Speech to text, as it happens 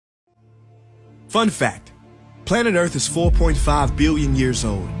Fun fact, planet Earth is 4.5 billion years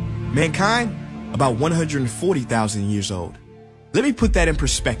old. Mankind, about 140,000 years old. Let me put that in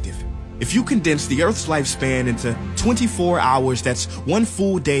perspective. If you condense the Earth's lifespan into 24 hours, that's one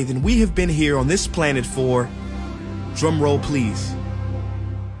full day, then we have been here on this planet for, drum roll please,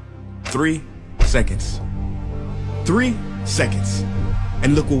 3 seconds. 3 seconds.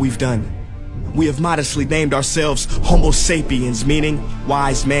 And look what we've done. We have modestly named ourselves Homo sapiens, meaning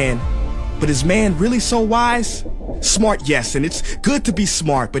wise man. But is man really so wise? Smart, yes, and it's good to be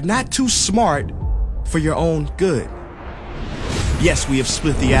smart, but not too smart for your own good. Yes, we have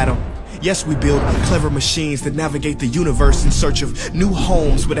split the atom. Yes, we build clever machines that navigate the universe in search of new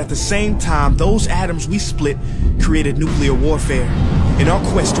homes, but at the same time, those atoms we split created nuclear warfare. In our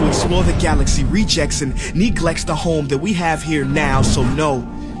quest to explore the galaxy, rejects and neglects the home that we have here now, so no,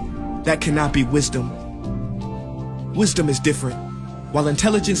 that cannot be wisdom. Wisdom is different. While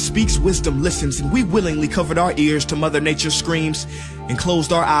intelligence speaks, wisdom listens, and we willingly covered our ears to Mother Nature's screams and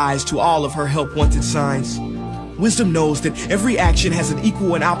closed our eyes to all of her help-wanted signs. Wisdom knows that every action has an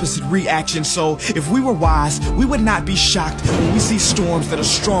equal and opposite reaction, so if we were wise, we would not be shocked when we see storms that are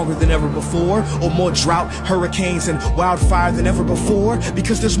stronger than ever before, or more drought, hurricanes, and wildfire than ever before,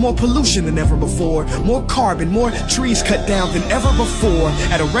 because there's more pollution than ever before, more carbon, more trees cut down than ever before.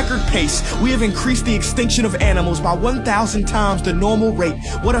 At a record pace, we have increased the extinction of animals by 1,000 times the normal rate.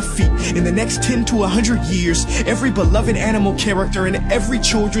 What a feat. In the next 10 to 100 years, every beloved animal character in every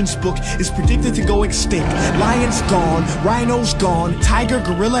children's book is predicted to go extinct. Lions gone, rhinos gone, tiger,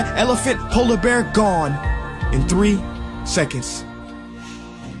 gorilla, elephant, polar bear gone. In 3 seconds.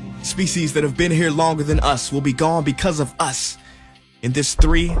 Species that have been here longer than us will be gone because of us. In this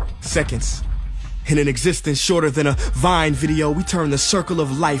 3 seconds. In an existence shorter than a Vine video, we turn the circle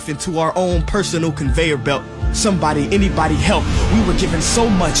of life into our own personal conveyor belt. Somebody, anybody help. We were given so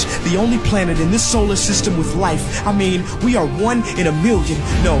much, the only planet in this solar system with life. I mean, we are 1 in a million.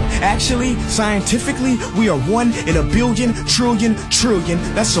 No, actually, scientifically, we are 1 in a billion, trillion.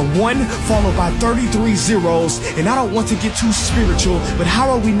 That's a 1 followed by 33 zeros. And I don't want to get too spiritual, but how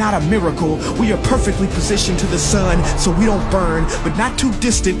are we not a miracle? We are perfectly positioned to the sun so we don't burn, but not too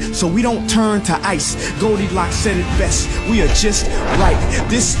distant so we don't turn to ice. Goldilocks said it best, we are just right.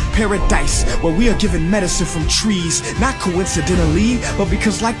 This paradise where we are given medicine from trees, not coincidentally, but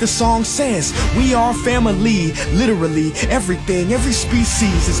because like the song says, we are family. Literally, everything, every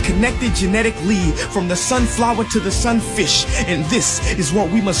species is connected genetically, from the sunflower to the sunfish. And this is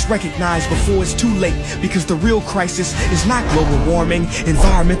what we must recognize before it's too late, because the real crisis is not global warming,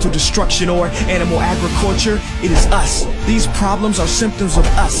 environmental destruction, or animal agriculture. It is us. These problems are symptoms of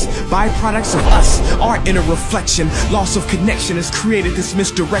us, byproducts of us. Our inner reflection, loss of connection has created this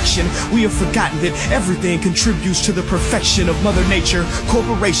misdirection. We have forgotten that everything contributes to the perfection of Mother Nature.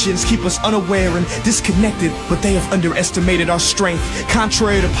 Corporations keep us unaware and disconnected, but they have underestimated our strength.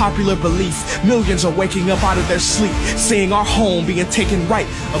 Contrary to popular belief, millions are waking up out of their sleep, seeing our home being taken right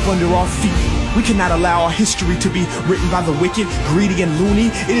up under our feet. We cannot allow our history to be written by the wicked, greedy, and loony.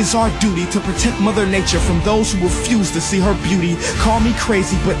 It is our duty to protect Mother Nature from those who refuse to see her beauty. Call me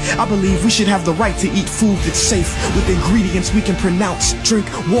crazy, but I believe we should have the right to eat food that's safe, with ingredients we can pronounce, drink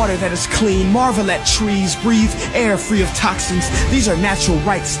water that is clean, marvel at trees, breathe air free of toxins. These are natural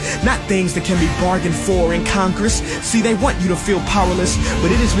rights, not things that can be bargained for in Congress. See, they want you to feel powerless,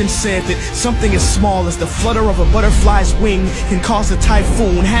 but it has been said that something as small as the flutter of a butterfly's wing can cause a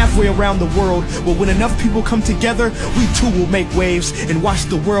typhoon halfway around the world. But when enough people come together, we too will make waves and watch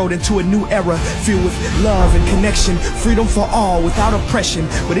the world into a new era filled with love and connection, freedom for all without oppression.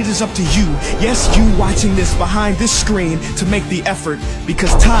 But it is up to you, yes, you watching this behind this screen, to make the effort,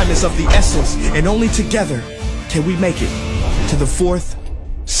 because time is of the essence, and only together can we make it to the 4th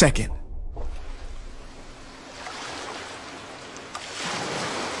second.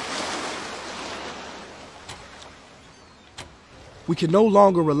 We can no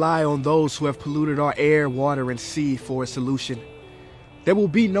longer rely on those who have polluted our air, water, and sea for a solution. There will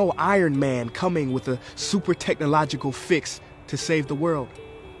be no Iron Man coming with a super technological fix to save the world.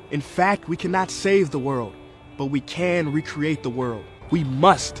 In fact, we cannot save the world, but we can recreate the world. We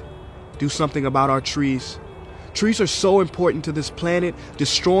must do something about our trees. Trees are so important to this planet.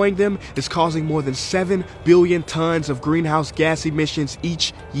 Destroying them is causing more than 7 billion tons of greenhouse gas emissions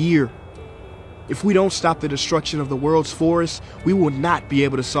each year. If we don't stop the destruction of the world's forests, we will not be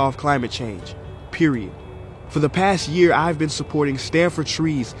able to solve climate change. Period. For the past year, I've been supporting Stand for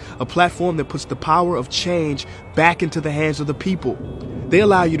Trees, a platform that puts the power of change back into the hands of the people. They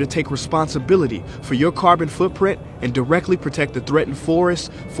allow you to take responsibility for your carbon footprint and directly protect the threatened forests,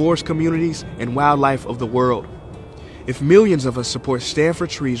 forest communities, and wildlife of the world. If millions of us support Stand for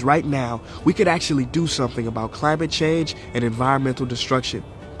Trees right now, we could actually do something about climate change and environmental destruction.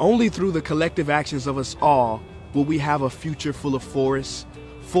 Only through the collective actions of us all will we have a future full of forests,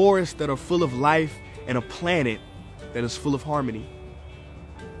 forests that are full of life, and a planet that is full of harmony.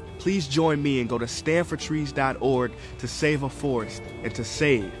 Please join me and go to standfortrees.org to save a forest and to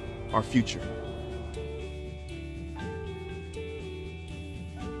save our future.